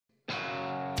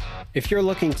If you're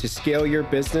looking to scale your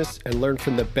business and learn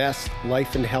from the best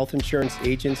life and health insurance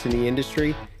agents in the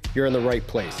industry, you're in the right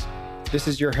place. This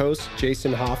is your host,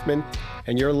 Jason Hoffman,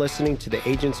 and you're listening to the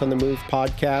Agents on the Move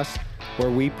podcast, where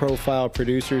we profile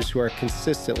producers who are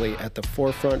consistently at the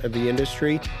forefront of the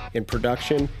industry in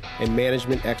production and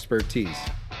management expertise.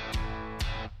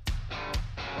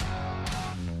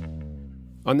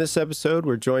 On this episode,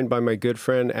 we're joined by my good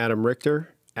friend, Adam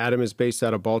Richter. Adam is based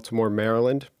out of Baltimore,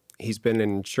 Maryland. He's been an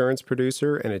insurance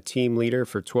producer and a team leader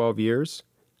for 12 years.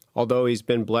 Although he's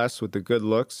been blessed with the good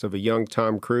looks of a young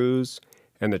Tom Cruise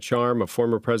and the charm of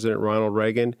former President Ronald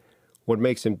Reagan, what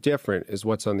makes him different is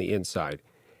what's on the inside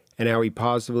and how he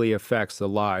positively affects the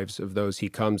lives of those he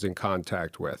comes in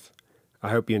contact with.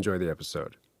 I hope you enjoy the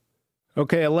episode.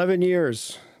 Okay, 11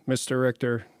 years, Mr.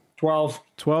 Richter.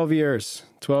 12 years.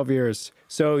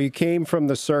 So you came from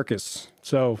the circus.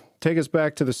 So take us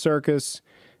back to the circus.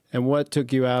 And what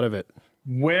took you out of it?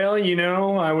 Well,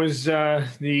 I was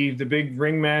the big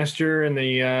ringmaster in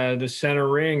the center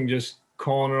ring, just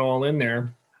calling it all in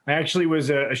there. I actually was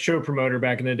a show promoter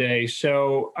back in the day.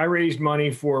 So I raised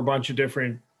money for a bunch of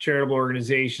different charitable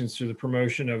organizations through the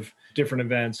promotion of different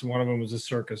events. One of them was a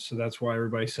circus. So that's why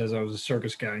everybody says I was a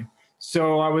circus guy.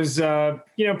 So I was,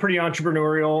 pretty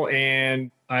entrepreneurial,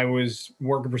 and I was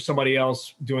working for somebody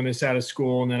else doing this out of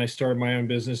school. And then I started my own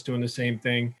business doing the same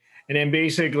thing. And then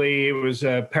basically it was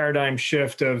a paradigm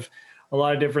shift of a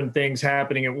lot of different things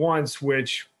happening at once,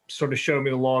 which sort of showed me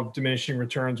the law of diminishing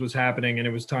returns was happening, and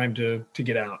it was time to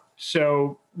get out.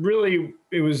 So really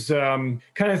it was kind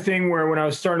of thing where when I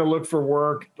was starting to look for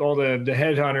work, all the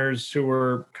headhunters who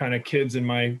were kind of kids in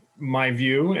my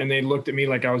view, and they looked at me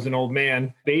like I was an old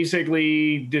man,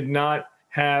 basically did not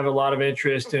have a lot of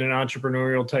interest in an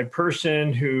entrepreneurial type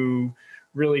person who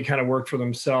really kind of worked for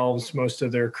themselves most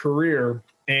of their career.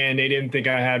 And they didn't think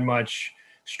I had much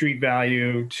street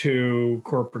value to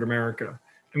corporate America.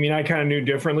 I mean, I kind of knew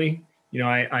differently.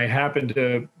 I happened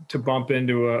to bump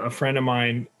into a friend of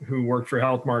mine who worked for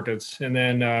health markets. And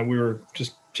then we were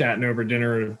just chatting over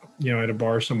dinner, at a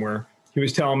bar somewhere. He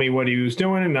was telling me what he was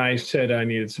doing, and I said I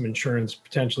needed some insurance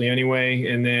potentially anyway.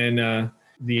 And then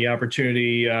the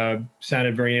opportunity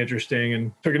sounded very interesting,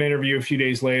 and took an interview a few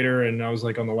days later. And I was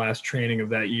like on the last training of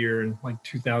that year in like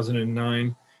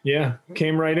 2009. Yeah,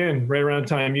 came right in, right around the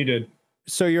time you did.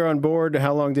 So you're on board.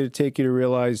 How long did it take you to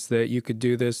realize that you could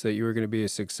do this, that you were going to be a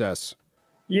success?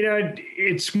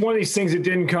 It's one of these things that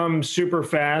didn't come super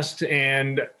fast.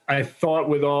 And I thought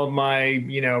with all my,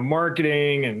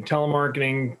 marketing and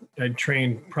telemarketing, I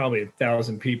trained probably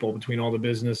 1,000 people between all the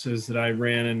businesses that I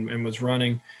ran and was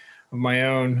running of my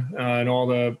own and all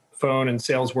the phone and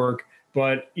sales work.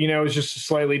 But, it was just a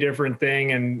slightly different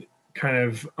thing, and kind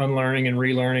of unlearning and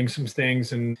relearning some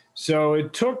things. And so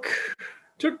it took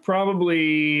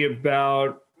probably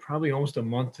almost a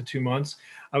month to 2 months.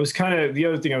 I was kind of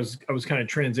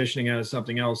transitioning out of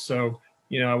something else. So,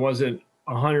 I wasn't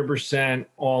 100%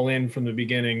 all in from the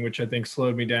beginning, which I think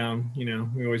slowed me down.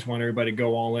 We always want everybody to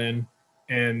go all in,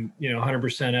 and,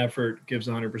 100% effort gives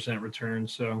 100% return.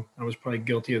 So I was probably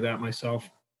guilty of that myself.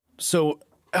 So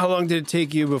how long did it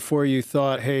take you before you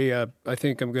thought, hey, I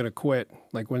think I'm going to quit?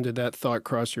 Like, when did that thought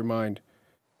cross your mind?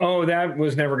 Oh, that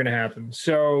was never going to happen.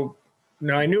 So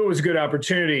no, I knew it was a good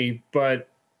opportunity, but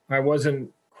I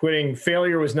wasn't quitting.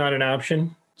 Failure was not an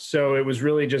option. So it was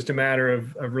really just a matter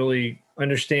of really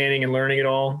understanding and learning it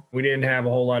all. We didn't have a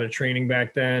whole lot of training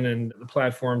back then, and the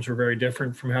platforms were very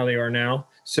different from how they are now.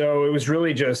 So it was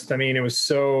really just, it was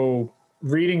so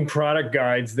reading product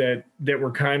guides that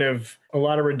were kind of a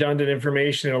lot of redundant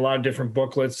information and a lot of different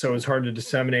booklets. So it was hard to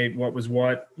disseminate what was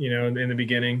what, in the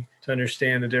beginning, to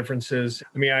understand the differences.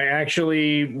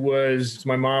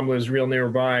 My mom was real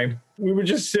nearby. We would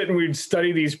just sit and we'd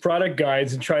study these product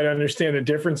guides and try to understand the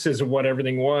differences of what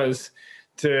everything was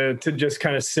to just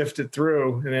kind of sift it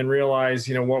through, and then realize,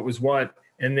 what was what.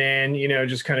 And then,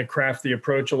 just kind of craft the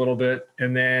approach a little bit.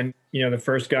 And then, the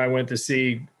first guy I went to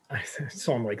see, I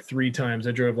saw him like 3 times.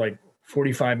 I drove like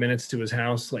 45 minutes to his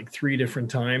house, like 3 different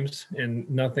times, and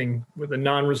nothing with a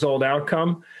non-result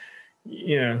outcome.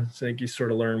 It's like you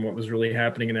sort of learn what was really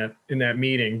happening in that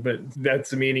meeting, but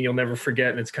that's a meeting you'll never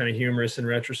forget. And it's kind of humorous in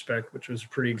retrospect, which was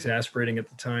pretty exasperating at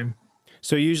the time.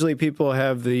 So usually people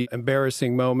have the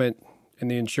embarrassing moment in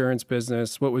the insurance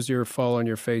business. What was your fall on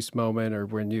your face moment, or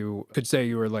when you could say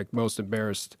you were like most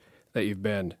embarrassed that you've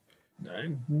been?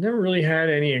 I never really had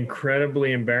any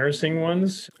incredibly embarrassing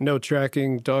ones. No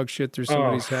tracking dog shit through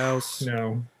somebody's house?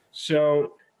 No.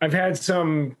 So I've had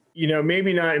some,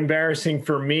 maybe not embarrassing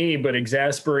for me, but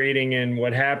exasperating in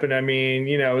what happened.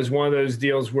 It was one of those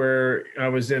deals where I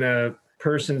was in a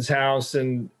person's house,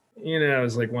 and, it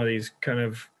was like one of these kind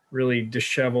of really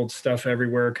disheveled stuff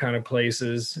everywhere kind of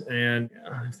places. And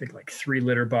I think like 3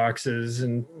 litter boxes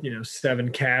and, 7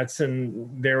 cats.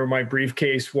 And there my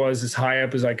briefcase was as high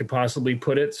up as I could possibly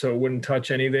put it so it wouldn't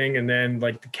touch anything. And then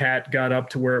like the cat got up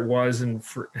to where it was and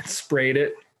sprayed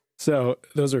it. So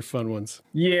those are fun ones.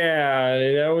 Yeah,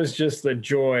 that was just the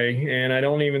joy. And I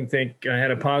don't even think I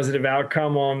had a positive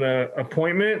outcome on the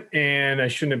appointment, and I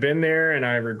shouldn't have been there, and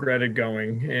I regretted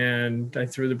going, and I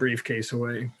threw the briefcase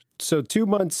away. So 2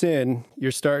 months in, you're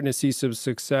starting to see some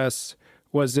success.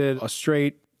 Was it a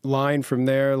straight line from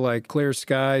there, like clear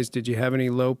skies? Did you have any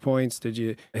low points? Did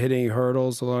you hit any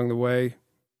hurdles along the way?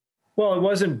 Well, it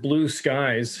wasn't blue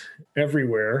skies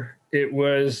everywhere. It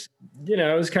was, it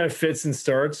was kind of fits and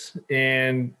starts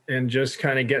and just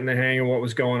kind of getting the hang of what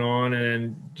was going on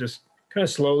and just kind of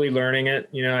slowly learning it.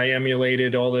 I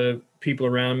emulated all the people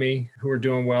around me who were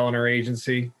doing well in our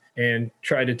agency and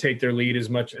tried to take their lead as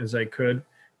much as I could.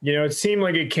 It seemed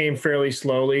like it came fairly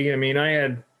slowly. I mean, I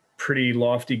had pretty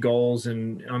lofty goals,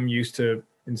 and I'm used to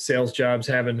in sales jobs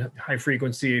having high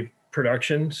frequency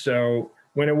production. So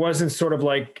when it wasn't sort of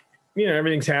like,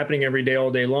 everything's happening every day,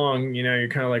 all day long, you're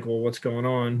kind of like, well, what's going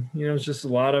on? It's just a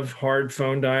lot of hard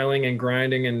phone dialing and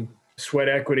grinding and sweat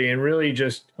equity. And really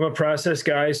just, I'm a process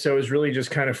guy. So it was really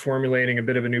just kind of formulating a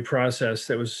bit of a new process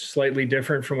that was slightly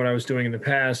different from what I was doing in the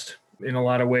past in a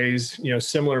lot of ways,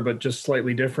 similar, but just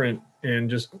slightly different, and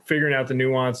just figuring out the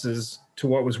nuances to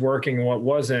what was working and what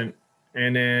wasn't.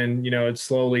 And then, it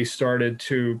slowly started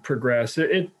to progress.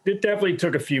 It definitely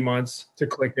took a few months to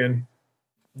click in.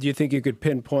 Do you think you could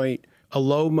pinpoint a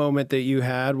low moment that you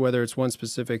had, whether it's one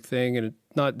specific thing, and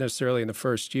not necessarily in the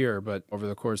first year, but over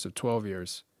the course of 12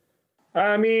 years?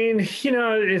 I mean,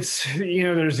 it's,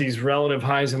 there's these relative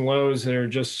highs and lows that are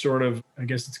just sort of, I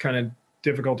guess it's kind of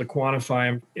difficult to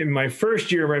quantify. In my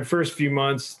first year, my first few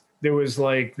months, there was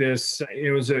like this,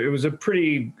 it was a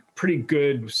pretty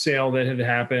good sale that had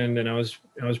happened. And I was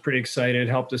pretty excited,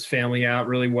 helped this family out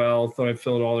really well, thought I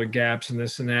filled all their gaps and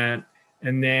this and that.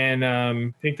 And then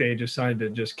I think they decided to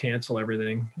just cancel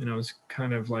everything. And I was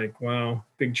kind of like, wow,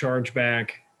 big charge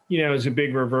back. It was a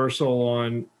big reversal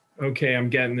on, okay,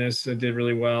 I'm getting this. I did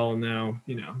really well. And now,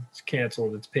 it's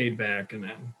canceled. It's paid back. And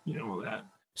then, all that.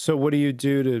 So what do you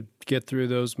do to get through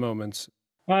those moments?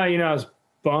 I was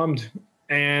bummed,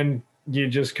 and you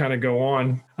just kind of go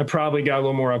on. I probably got a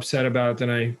little more upset about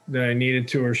it than I needed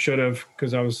to or should have,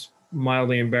 because I was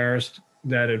mildly embarrassed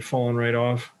that it had fallen right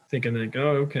off. Thinking like,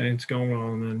 oh, okay, it's going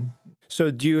on then. So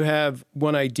do you have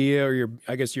one idea or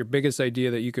your biggest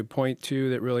idea that you could point to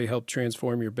that really helped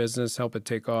transform your business, help it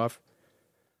take off?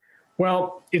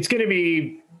 Well, it's going to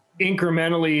be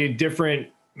incrementally different,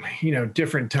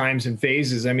 different times and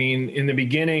phases. I mean, in the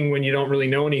beginning, when you don't really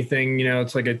know anything,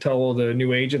 it's like I tell all the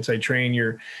new agents I train,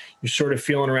 you're sort of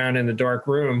feeling around in the dark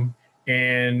room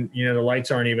and, the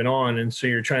lights aren't even on. And so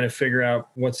you're trying to figure out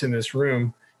what's in this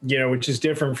room. Which is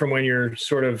different from when you're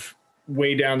sort of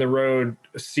way down the road,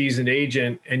 a seasoned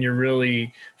agent, and you're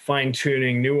really fine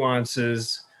tuning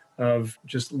nuances of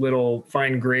just little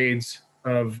fine grades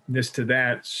of this to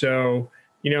that. So,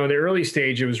 in the early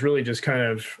stage, it was really just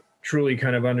truly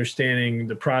understanding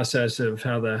the process of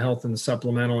how the health and the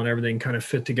supplemental and everything kind of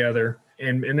fit together.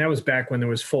 And that was back when there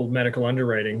was full medical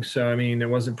underwriting. So, I mean, there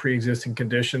wasn't pre-existing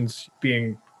conditions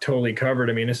being totally covered.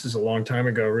 I mean, this is a long time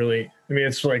ago, really. I mean,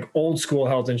 it's like old school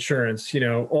health insurance,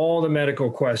 all the medical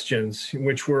questions,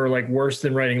 which were like worse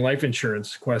than writing life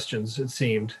insurance questions, it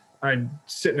seemed. I'd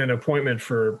sit in an appointment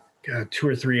for 2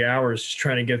 or 3 hours just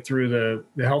trying to get through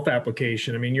the health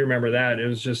application. I mean, you remember that. It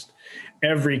was just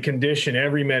every condition,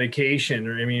 every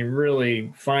medication. I mean,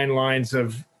 really fine lines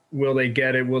of will they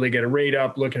get it? Will they get a rate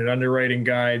up? Looking at underwriting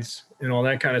guides and all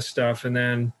that kind of stuff. And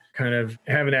then kind of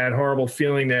having that horrible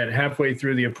feeling that halfway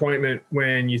through the appointment,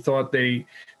 when you thought they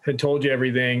had told you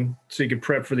everything so you could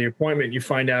prep for the appointment, you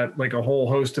find out like a whole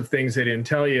host of things they didn't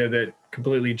tell you that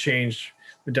completely changed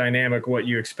the dynamic of what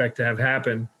you expect to have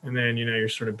happen. And then, you're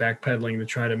sort of backpedaling to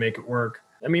try to make it work.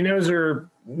 I mean, those are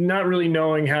not really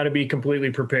knowing how to be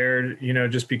completely prepared,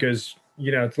 just because,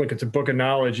 it's a book of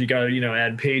knowledge. You got to,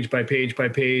 add page by page by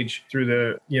page through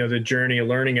the journey of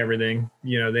learning everything,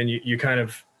 then you kind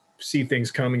of see things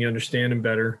coming, you understand them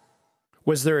better.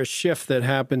 Was there a shift that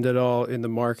happened at all in the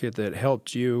market that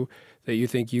helped you, that you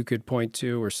think you could point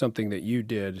to, or something that you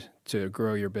did to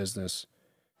grow your business?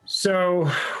 So,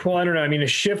 well, I don't know. I mean, a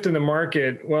shift in the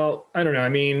market. Well, I don't know. I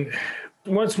mean,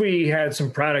 once we had some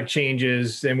product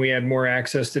changes and we had more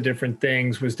access to different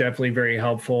things was definitely very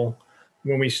helpful.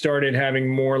 When we started having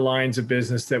more lines of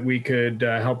business that we could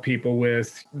help people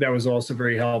with, that was also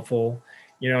very helpful.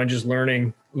 and just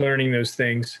learning those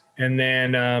things. And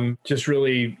then just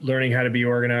really learning how to be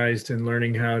organized and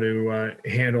learning how to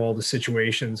handle all the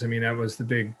situations. I mean, that was the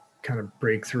big kind of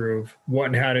breakthrough of what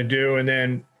and how to do. And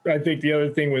then I think the other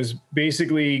thing was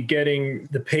basically getting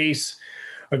the pace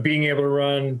of being able to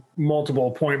run multiple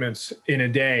appointments in a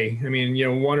day. I mean,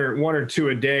 one or two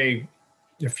a day,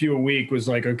 a few a week was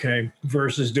like, okay,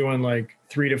 versus doing like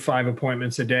 3 to 5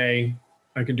 appointments a day.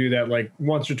 I could do that like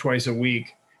once or twice a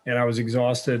week. And I was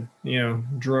exhausted,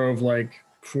 drove like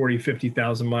 40,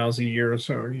 50,000 miles a year.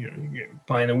 So, you get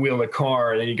behind the wheel of the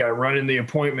car, and then you got to run in the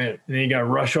appointment, and then you got to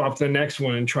rush off the next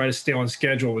one and try to stay on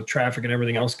schedule with traffic and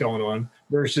everything else going on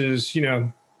versus,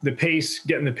 the pace,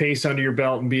 getting the pace under your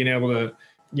belt and being able to,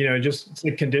 just it's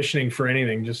like conditioning for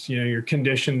anything. Just, you're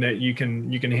conditioned that you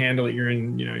can handle it. You're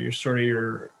in,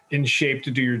 you're in shape to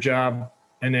do your job.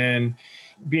 And then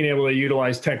being able to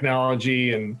utilize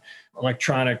technology and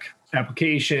electronic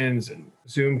applications and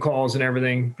Zoom calls and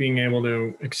everything, being able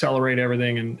to accelerate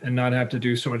everything and not have to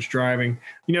do so much driving.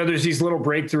 There's these little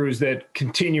breakthroughs that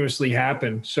continuously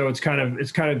happen. So it's kind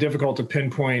of difficult to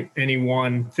pinpoint any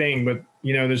one thing, but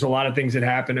there's a lot of things that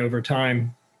happen over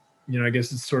time. I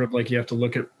guess it's sort of like you have to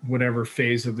look at whatever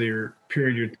phase of your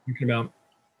period you're thinking about.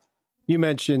 You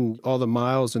mentioned all the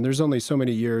miles, and there's only so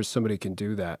many years somebody can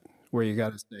do that, where you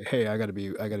got to say, hey, I got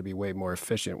to be way more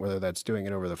efficient, whether that's doing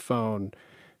it over the phone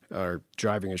or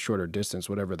driving a shorter distance,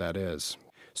 whatever that is.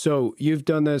 So you've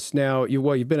done this now.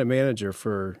 You've been a manager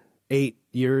for 8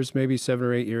 years, maybe 7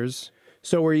 or 8 years.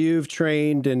 So where you've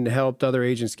trained and helped other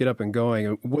agents get up and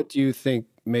going, what do you think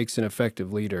makes an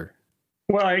effective leader?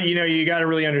 Well, you got to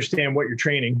really understand what you're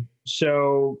training.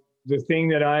 So the thing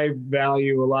that I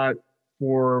value a lot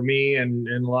for me and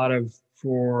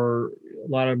for a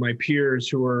lot of my peers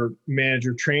who are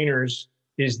manager trainers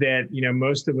is that,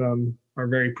 most of them are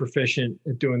very proficient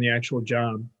at doing the actual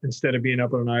job instead of being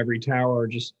up on an ivory tower,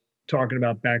 just talking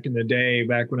about back in the day,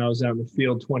 back when I was out in the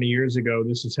field 20 years ago,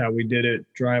 this is how we did it,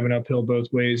 driving uphill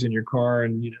both ways in your car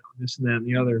and, this and that and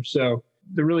the other. So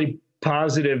the really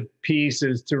positive piece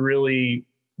is to really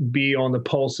be on the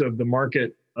pulse of the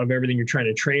market of everything you're trying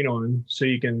to train on so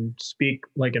you can speak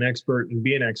like an expert and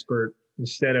be an expert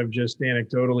instead of just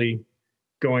anecdotally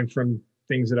going from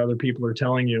things that other people are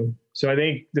telling you. So I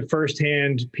think the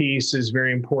firsthand piece is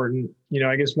very important.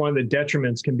 I guess one of the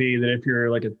detriments can be that if you're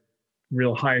like a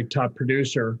real high top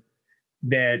producer,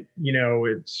 that,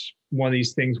 it's one of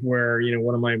these things where,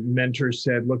 one of my mentors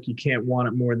said, look, you can't want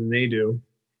it more than they do.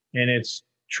 And it's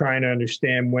trying to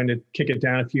understand when to kick it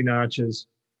down a few notches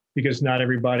because not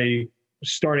everybody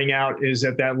starting out is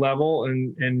at that level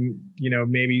and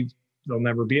maybe they'll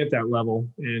never be at that level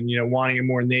and, wanting it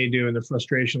more than they do and the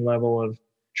frustration level of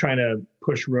trying to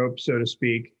push rope, so to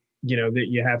speak, that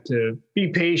you have to be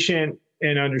patient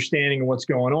and understanding of what's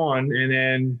going on and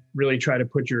then really try to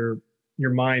put your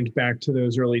mind back to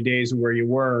those early days of where you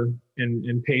were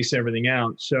and pace everything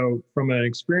out. So from an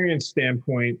experience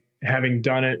standpoint, having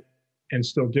done it and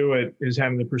still do it is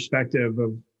having the perspective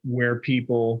of where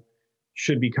people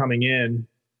should be coming in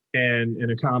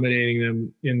and accommodating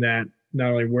them in that,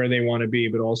 not only where they want to be,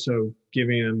 but also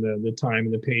giving them the time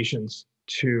and the patience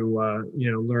to,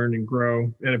 learn and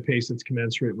grow at a pace that's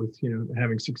commensurate with,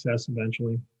 having success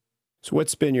eventually. So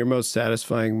what's been your most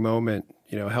satisfying moment,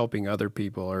 helping other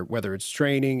people, or whether it's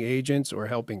training agents or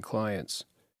helping clients?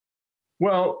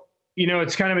 Well,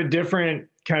 it's kind of a different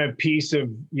kind of piece of,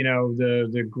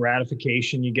 the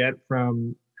gratification you get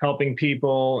from helping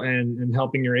people and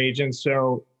helping your agents.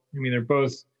 So, they're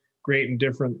both great in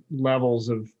different levels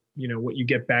of, what you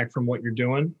get back from what you're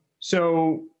doing.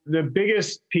 So the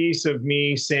biggest piece of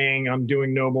me saying I'm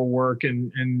doing noble work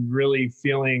and really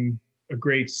feeling a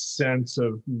great sense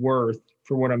of worth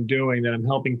for what I'm doing, that I'm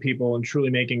helping people and truly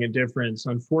making a difference,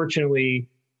 unfortunately,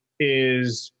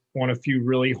 is on a few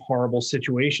really horrible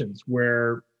situations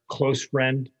where close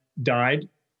friend died,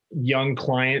 young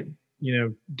client,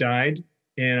 died,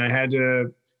 and I had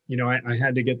to, I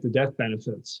had to get the death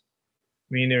benefits.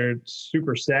 They're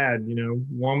super sad.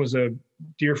 One was a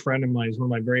dear friend of mine. He's one of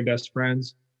my very best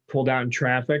friends. Pulled out in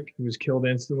traffic. He was killed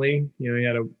instantly. He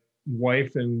had a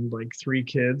wife and like 3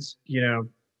 kids.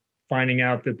 Finding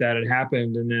out that had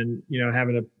happened, and then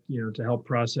having to to help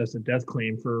process a death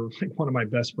claim for like one of my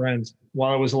best friends.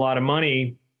 While it was a lot of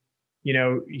money,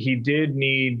 he did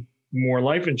need more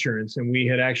life insurance, and we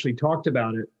had actually talked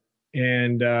about it.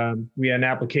 And we had an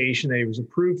application that he was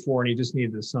approved for, and he just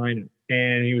needed to sign it.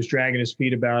 And he was dragging his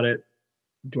feet about it.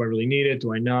 Do I really need it?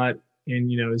 Do I not? And,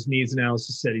 his needs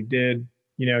analysis said he did.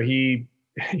 He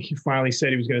finally said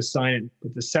he was going to sign it.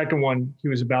 But the second one, he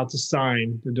was about to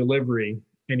sign the delivery,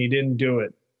 and he didn't do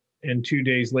it. And 2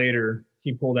 days later,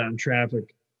 he pulled out in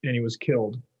traffic and he was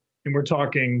killed. And we're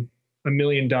talking $1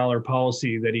 million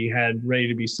policy that he had ready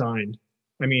to be signed.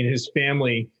 I mean, his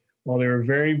family, while they were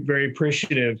very, very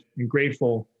appreciative and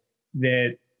grateful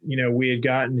that, we had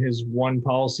gotten his one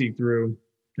policy through,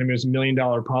 I mean, it was $1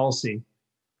 million policy,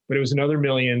 but it was another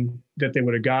million that they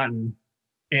would have gotten.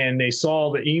 And they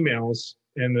saw the emails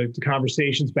and the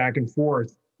conversations back and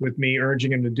forth with me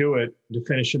urging him to do it, to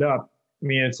finish it up. I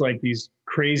mean, it's like these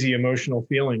crazy emotional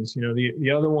feelings.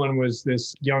 The other one was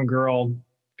this young girl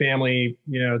family,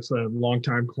 it's a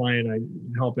longtime client. I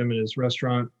help him in his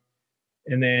restaurant.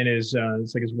 And then it's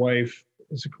like his wife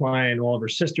is a client. All of her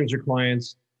sisters are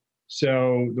clients.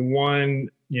 So the one,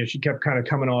 she kept kind of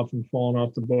coming off and falling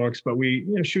off the books, but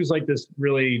she was like this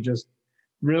really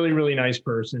really nice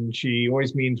person. She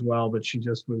always means well, but she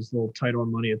just was a little tight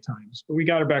on money at times. But we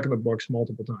got her back in the books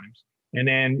multiple times. And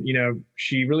then,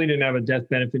 she really didn't have a death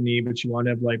benefit need, but she wanted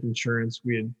to have life insurance.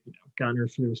 We had gotten her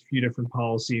through a few different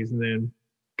policies and then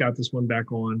got this one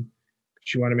back on.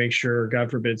 She wanted to make sure, God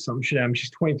forbid, something should happen.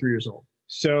 She's 23 years old.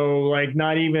 So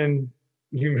not even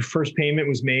her first payment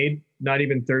was made, not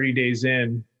even 30 days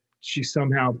in, she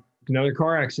somehow, another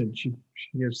car accident. She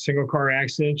had a single car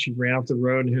accident. She ran off the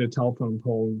road and hit a telephone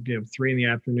pole, 3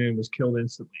 p.m, was killed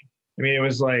instantly. I mean, it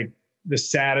was like the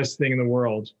saddest thing in the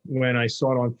world when I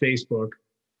saw it on Facebook.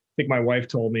 I think my wife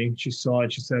told me, she saw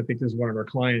it. She said, I think this is one of our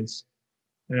clients.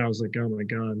 And I was like, oh my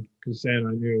God. Because then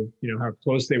I knew, how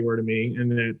close they were to me.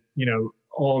 And then,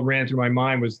 all ran through my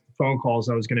mind was the phone calls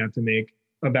I was going to have to make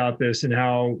about this and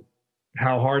how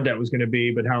hard that was going to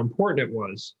be, but how important it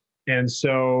was. And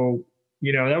so,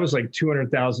 that was like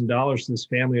 $200,000 to this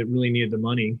family that really needed the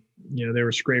money. They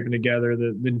were scraping together.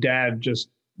 The dad just,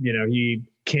 he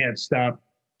can't stop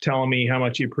telling me how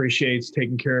much he appreciates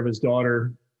taking care of his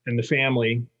daughter and the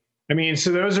family. I mean,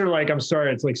 so those are I'm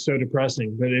sorry, it's so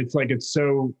depressing, but it's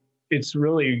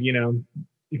really,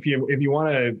 if you want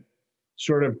to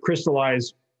sort of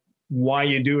crystallize why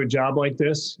you do a job like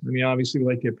this, I mean, obviously we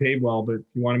like to get paid well, but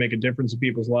you want to make a difference in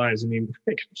people's lives. I mean,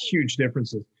 make huge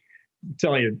differences. I'm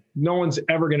telling you, no one's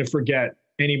ever going to forget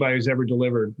anybody who's ever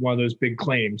delivered one of those big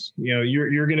claims.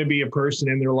 You're going to be a person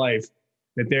in their life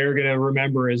that they're going to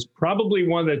remember as probably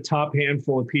one of the top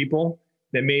handful of people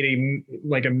that made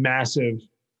a massive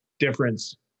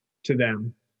difference to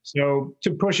them. So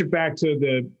to push it back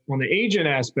to on the agent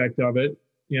aspect of it,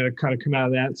 kind of come out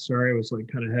of that. Sorry, it was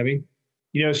kind of heavy.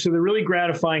 So the really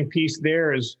gratifying piece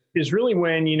there is really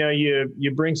when,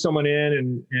 you bring someone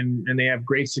in and they have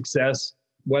great success,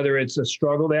 whether it's a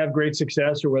struggle to have great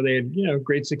success or whether they had,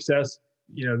 great success,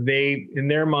 they, in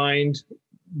their mind,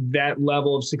 that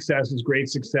level of success is great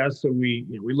success. So we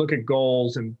look at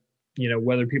goals and,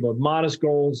 whether people have modest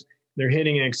goals, they're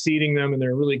hitting and exceeding them and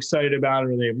they're really excited about it,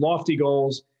 or they have lofty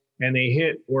goals and they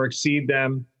hit or exceed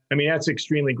them. I mean, that's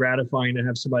extremely gratifying to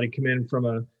have somebody come in from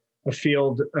a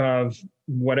field of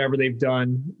whatever they've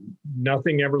done,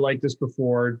 nothing ever like this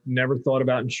before, never thought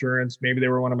about insurance. Maybe they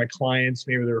were one of my clients,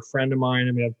 maybe they're a friend of mine.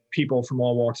 I mean, I have people from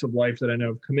all walks of life that I know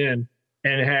have come in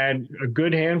and had a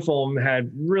good handful of them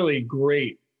had really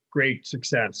great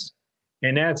success.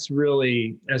 And that's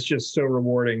just so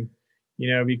rewarding,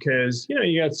 because,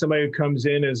 you got somebody who comes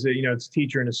in as it's a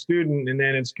teacher and a student, and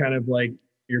then it's kind of like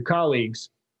your colleagues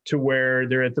to where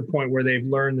they're at the point where they've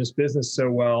learned this business so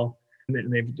well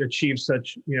and they've achieved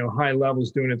such, high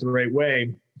levels doing it the right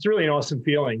way. It's really an awesome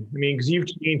feeling. I mean, because you've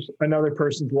changed another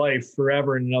person's life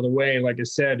forever in another way. Like I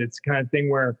said, it's the kind of thing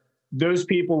where those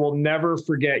people will never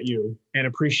forget you and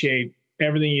appreciate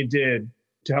everything you did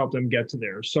to help them get to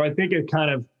there. So I think it kind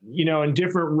of, in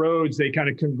different roads, they kind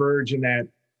of converge in that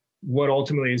what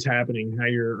ultimately is happening, how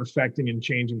you're affecting and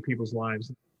changing people's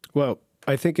lives. Well,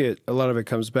 I think a lot of it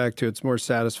comes back to it's more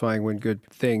satisfying when good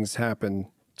things happen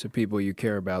to people you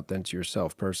care about than to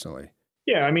yourself personally.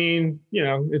 Yeah, I mean,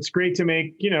 it's great to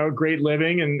make, a great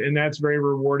living and that's very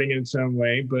rewarding in its own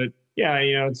way. But yeah,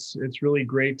 it's really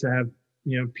great to have,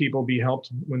 people be helped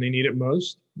when they need it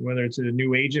most, whether it's a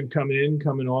new agent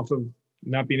coming off of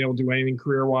not being able to do anything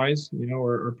career-wise,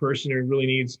 or a person who really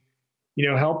needs,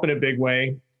 help in a big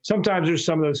way. Sometimes there's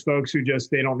some of those folks who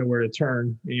they don't know where to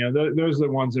turn. Those are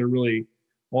the ones that are really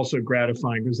also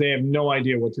gratifying because they have no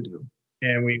idea what to do.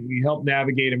 And we help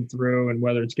navigate them through, and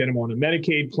whether it's get them on a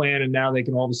Medicaid plan and now they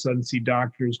can all of a sudden see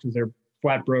doctors because they're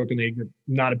flat broke and they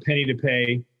not a penny to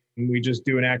pay. And we just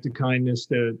do an act of kindness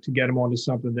to get them onto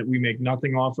something that we make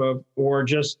nothing off of, or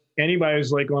just anybody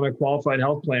who's on a qualified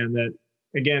health plan that,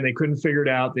 again, they couldn't figure it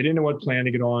out. They didn't know what plan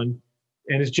to get on.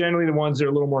 And it's generally the ones that are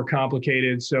a little more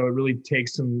complicated. So it really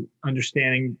takes some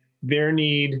understanding their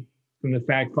need from the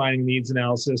fact-finding needs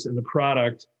analysis and the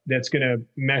product that's going to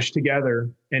mesh together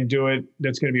and do it,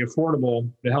 that's going to be affordable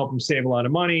to help them save a lot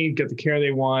of money, get the care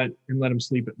they want, and let them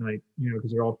sleep at night,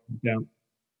 because they're all down.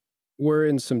 We're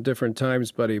in some different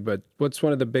times, buddy, but what's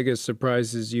one of the biggest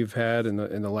surprises you've had in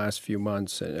the last few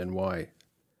months, and why?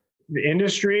 The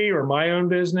industry or my own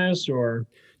business or?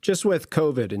 Just with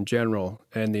COVID in general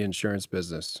and the insurance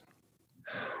business.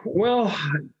 Well,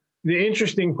 the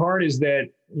interesting part is that,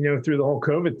 through the whole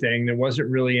COVID thing, there wasn't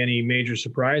really any major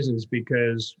surprises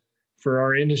because for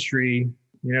our industry,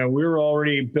 we were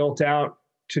already built out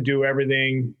to do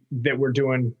everything that we're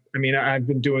doing. I mean, I've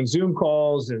been doing Zoom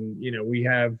calls and, we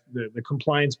have the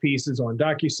compliance pieces on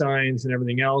DocuSigns and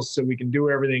everything else. So we can do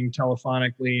everything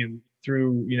telephonically and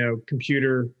through,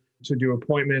 computer to do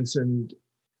appointments. And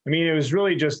I mean, it was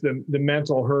really just the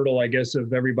mental hurdle, I guess,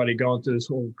 of everybody going through this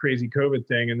whole crazy COVID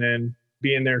thing and then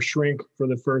being their shrink for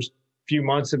the first few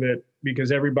months of it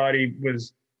because everybody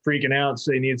was freaking out.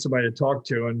 So they needed somebody to talk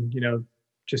to and,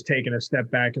 just taking a step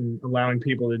back and allowing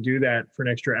people to do that for an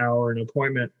extra hour an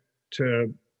appointment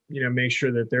to, make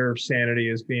sure that their sanity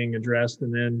is being addressed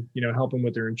and then, help them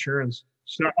with their insurance.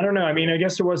 So I don't know. I mean, I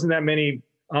guess there wasn't that many,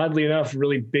 oddly enough,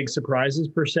 really big surprises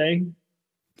per se.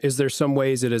 Is there some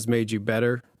ways it has made you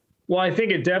better? Well, I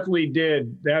think it definitely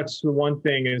did. That's the one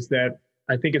thing is that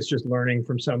I think it's just learning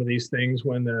from some of these things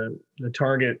when the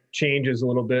target changes a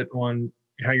little bit on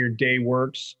how your day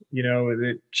works.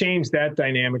 It changed that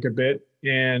dynamic a bit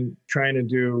and trying to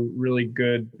do really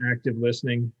good active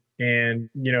listening and,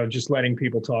 just letting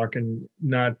people talk and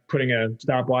not putting a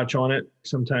stopwatch on it.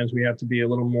 Sometimes we have to be a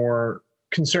little more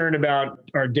concerned about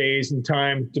our days and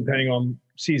time, depending on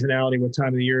seasonality, what time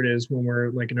of the year it is. When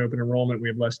we're like an open enrollment, we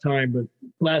have less time. But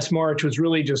last March was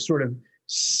really just sort of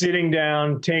sitting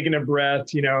down, taking a breath,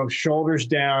 shoulders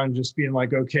down, just being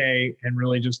like, okay, and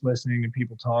really just listening to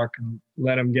people talk and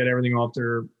let them get everything off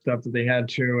their stuff that they had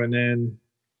to. And then,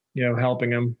 helping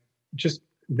them just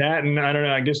that. And I don't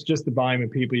know, I guess just the volume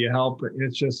of people you help.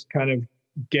 It's just kind of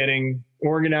getting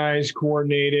organized,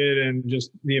 coordinated, and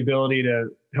just the ability to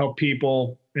help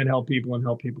people and help people and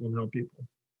help people and help people.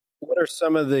 What are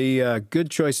some of the good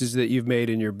choices that you've made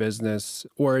in your business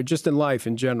or just in life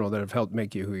in general that have helped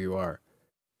make you who you are?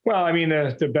 Well, I mean,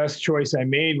 the best choice I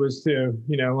made was to,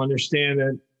 understand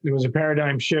that there was a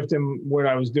paradigm shift in what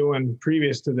I was doing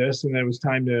previous to this, and that it was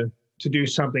time to do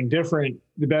something different.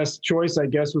 The best choice, I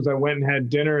guess, was I went and had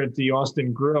dinner at the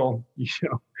Austin Grill.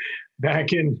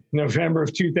 Back in November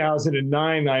of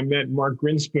 2009, I met Mark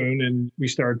Grinspoon and we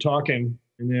started talking,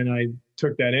 and then I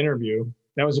took that interview.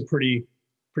 That was a pretty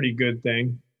good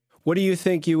thing. What do you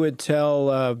think you would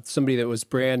tell somebody that was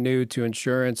brand new to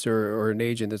insurance or an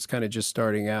agent that's kind of just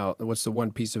starting out? What's the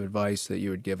one piece of advice that you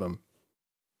would give them?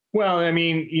 Well, I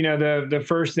mean, the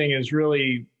first thing is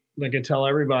really, like I tell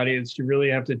everybody, is you really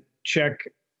have to check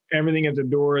everything at the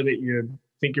door that you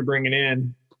think you're bringing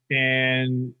in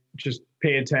and just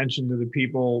pay attention to the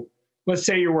people. Let's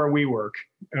say you're where we work.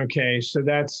 Okay. So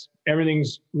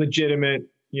everything's legitimate.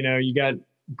 You got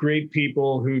great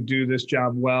people who do this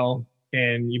job well.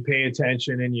 And you pay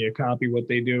attention and you copy what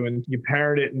they do and you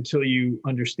parrot it until you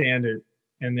understand it.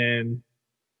 And then,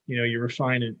 you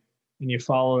refine it and you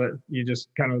follow it. You just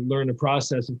kind of learn the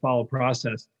process and follow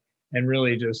process. And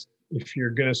really just, if you're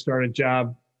going to start a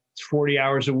job, it's 40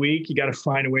 hours a week, you got to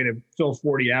find a way to fill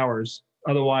 40 hours.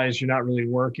 Otherwise, you're not really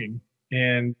working.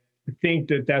 And I think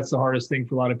that that's the hardest thing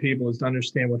for a lot of people is to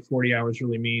understand what 40 hours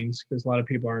really means because a lot of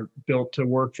people aren't built to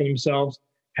work for themselves.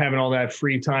 Having all that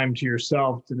free time to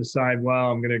yourself to decide,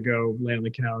 well, I'm going to go lay on the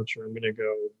couch or I'm going to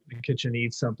go in the kitchen,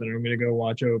 eat something, or I'm going to go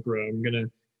watch Oprah. I'm going to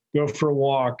go for a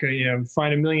walk,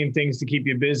 find a million things to keep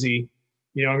you busy.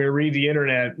 I'm going to read the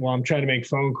internet while I'm trying to make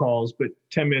phone calls, but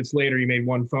 10 minutes later, you made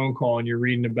one phone call and you're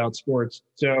reading about sports.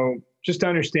 So just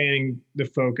understanding the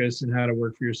focus and how to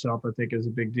work for yourself, I think is a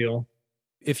big deal.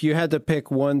 If you had to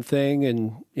pick one thing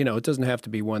and, it doesn't have to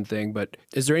be one thing, but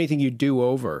is there anything you do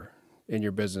over in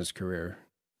your business career?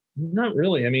 Not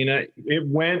really. I mean, it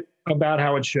went about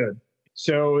how it should.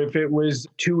 So if it was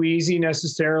too easy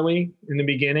necessarily in the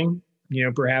beginning,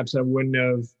 perhaps I wouldn't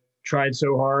have tried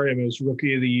so hard. It was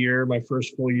rookie of the year, my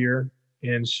first full year.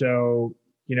 And so,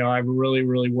 I really,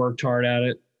 really worked hard at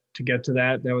it to get to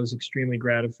that. That was extremely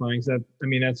gratifying.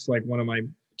 That's like one of my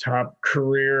top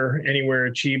career anywhere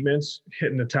achievements,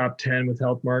 hitting the top 10 with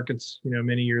health markets,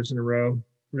 many years in a row.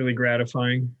 Really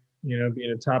gratifying,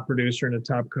 being a top producer in a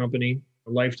top company. A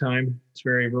lifetime. It's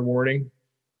very rewarding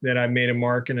that I've made a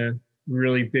mark in a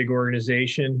really big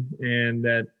organization and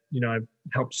that, I've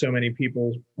helped so many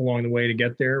people along the way to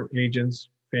get there, agents,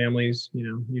 families,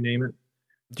 you name it.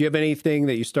 Do you have anything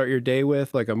that you start your day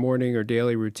with, like a morning or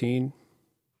daily routine?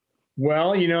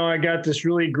 Well, I got this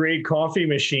really great coffee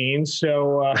machine.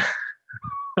 So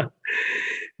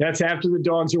that's after the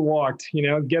dogs are walked.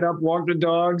 Get up, walk the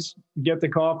dogs, get the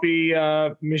coffee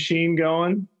machine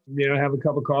going, have a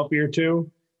cup of coffee or two,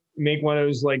 make one of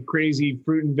those like crazy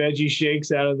fruit and veggie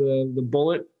shakes out of the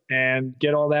bullet and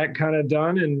get all that kind of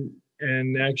done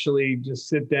and actually just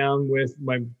sit down with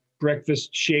my breakfast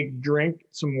shake drink,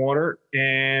 some water,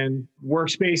 and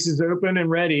workspace is open and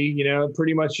ready.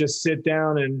 Pretty much just sit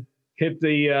down and hit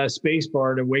the space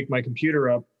bar to wake my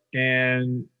computer up,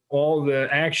 and all the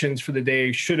actions for the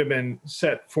day should have been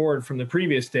set forward from the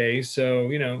previous day.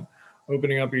 So,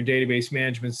 opening up your database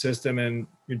management system and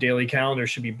your daily calendar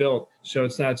should be built. So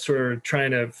it's not sort of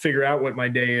trying to figure out what my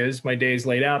day is. My day is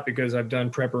laid out because I've done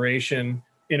preparation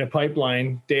in a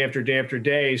pipeline day after day after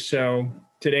day. So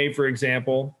today, for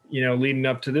example, leading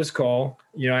up to this call,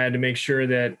 I had to make sure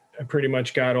that I pretty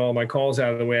much got all my calls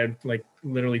out of the way. I had like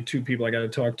literally 2 people I got to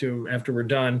talk to after we're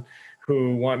done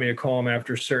who want me to call them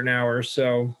after certain hours.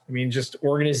 So, just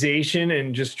organization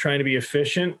and just trying to be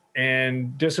efficient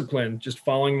and disciplined, just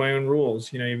following my own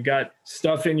rules. You've got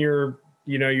stuff in your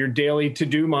daily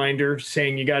to-do minder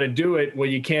saying you got to do it. Well,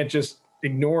 you can't just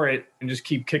ignore it and just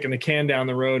keep kicking the can down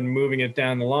the road and moving it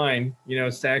down the line.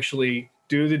 It's to actually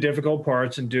do the difficult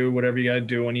parts and do whatever you got to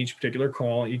do on each particular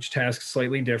call. Each task is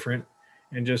slightly different,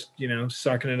 and just,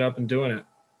 sucking it up and doing it.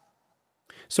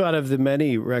 So out of the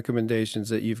many recommendations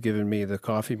that you've given me, the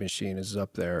coffee machine is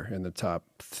up there in the top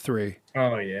 3.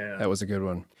 Oh, yeah. That was a good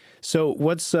one. So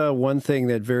what's one thing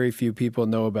that very few people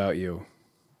know about you?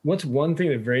 What's one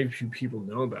thing that very few people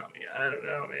know about me? I don't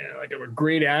know, man. Like, I'm a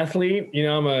great athlete.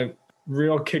 I'm a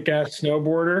real kick-ass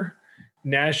snowboarder,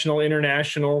 national,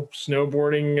 international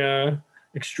snowboarding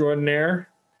extraordinaire,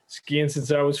 skiing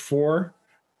since I was 4.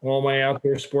 All my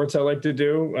outdoor sports I like to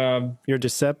do. You're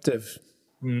deceptive.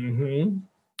 Mm-hmm.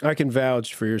 I can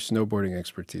vouch for your snowboarding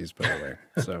expertise, by the way.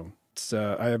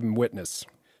 So I am witness.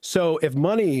 So if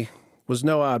money was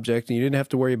no object and you didn't have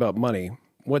to worry about money,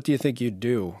 what do you think you'd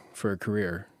do for a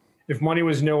career? If money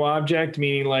was no object,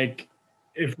 meaning like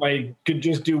if I could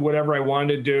just do whatever I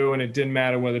wanted to do and it didn't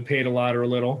matter whether it paid a lot or a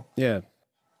little. Yeah.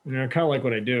 I kind of like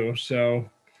what I do. So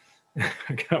I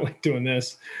kind of like doing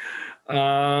this.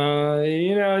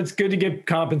 It's good to get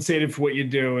compensated for what you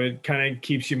do. It kind of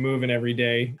keeps you moving every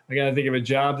day. I got to think of a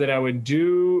job that I would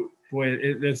do. Boy,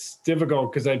 it's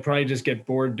difficult because I'd probably just get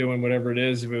bored doing whatever it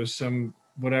is if it was some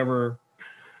whatever.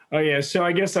 Oh, yeah. So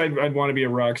I guess I'd want to be a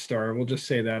rock star. We'll just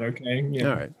say that. Okay.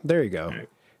 All right. There you go. Right.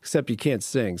 Except you can't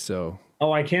sing. So.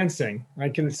 Oh, I can sing. I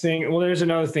can sing. Well, there's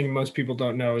another thing most people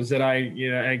don't know is that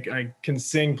I can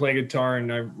sing, play guitar,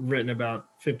 and I've written about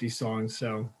 50 songs.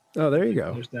 So. Oh, there you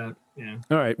go. There's that. Yeah.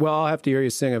 All right. Well, I'll have to hear you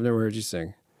sing. I've never heard you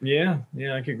sing. Yeah.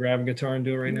 I could grab a guitar and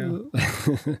do it right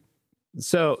now.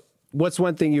 So what's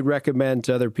one thing you'd recommend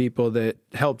to other people that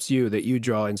helps you, that you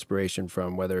draw inspiration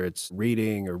from, whether it's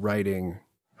reading or writing?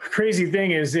 Crazy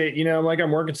thing is that, like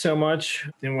I'm working so much,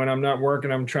 and when I'm not working,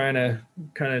 I'm trying to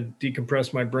kind of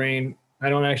decompress my brain. I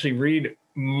don't actually read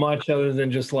much other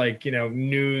than just like,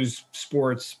 news,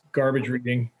 sports, garbage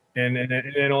reading.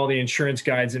 And all the insurance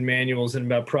guides and manuals and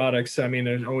about products.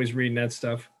 They're always reading that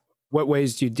stuff. What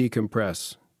ways do you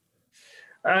decompress?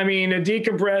 A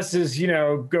decompress is,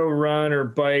 go run or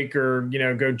bike or,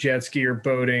 go jet ski or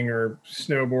boating or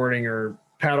snowboarding or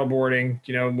paddleboarding.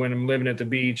 When I'm living at the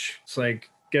beach, it's like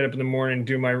get up in the morning,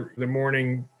 do the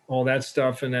morning, all that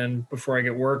stuff. And then before I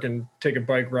get work and take a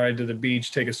bike ride to the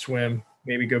beach, take a swim,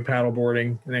 maybe go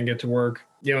paddleboarding and then get to work.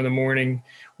 In the morning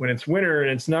when it's winter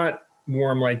and it's not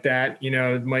warm like that,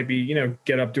 it might be,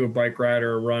 get up, do a bike ride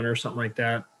or a run or something like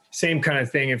that. Same kind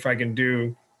of thing if I can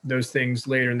do those things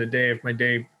later in the day, if my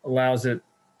day allows it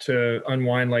to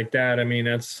unwind like that.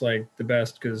 That's like the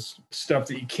best, because stuff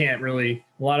that you can't really,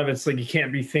 a lot of it's like you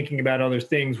can't be thinking about other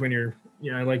things when you're,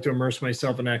 I like to immerse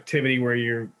myself in activity where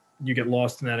you get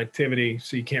lost in that activity,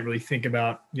 so you can't really think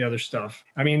about the other stuff.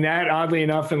 That oddly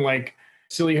enough, in like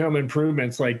silly home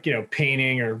improvements, like,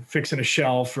 painting or fixing a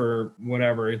shelf or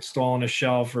whatever, installing a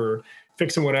shelf or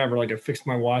fixing whatever. Like I fixed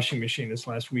my washing machine this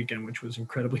last weekend, which was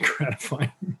incredibly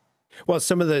gratifying. Well,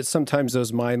 sometimes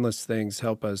those mindless things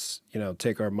help us,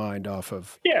 take our mind off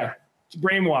of. Yeah. It's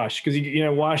brainwash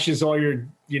because, washes all your,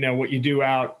 what you do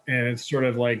out, and it sort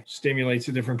of like stimulates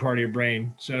a different part of your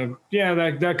brain. So yeah,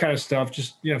 that kind of stuff,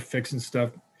 just, fixing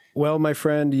stuff. Well, my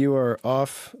friend, you are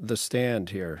off the stand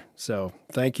here. So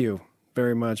thank you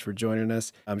very much for joining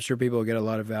us. I'm sure people will get a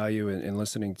lot of value in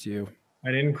listening to you.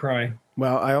 I didn't cry.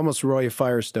 Well, I almost Roy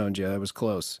Firestoned you. That was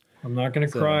close. I'm not going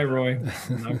to cry, Roy.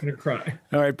 I'm not going to cry.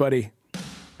 All right, buddy.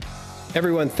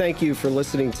 Everyone, thank you for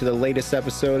listening to the latest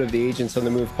episode of the Agents on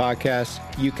the Move podcast.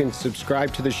 You can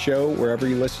subscribe to the show wherever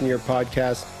you listen to your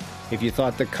podcast. If you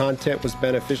thought the content was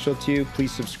beneficial to you,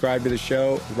 please subscribe to the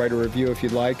show, write a review if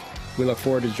you'd like. We look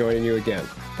forward to joining you again.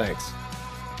 Thanks.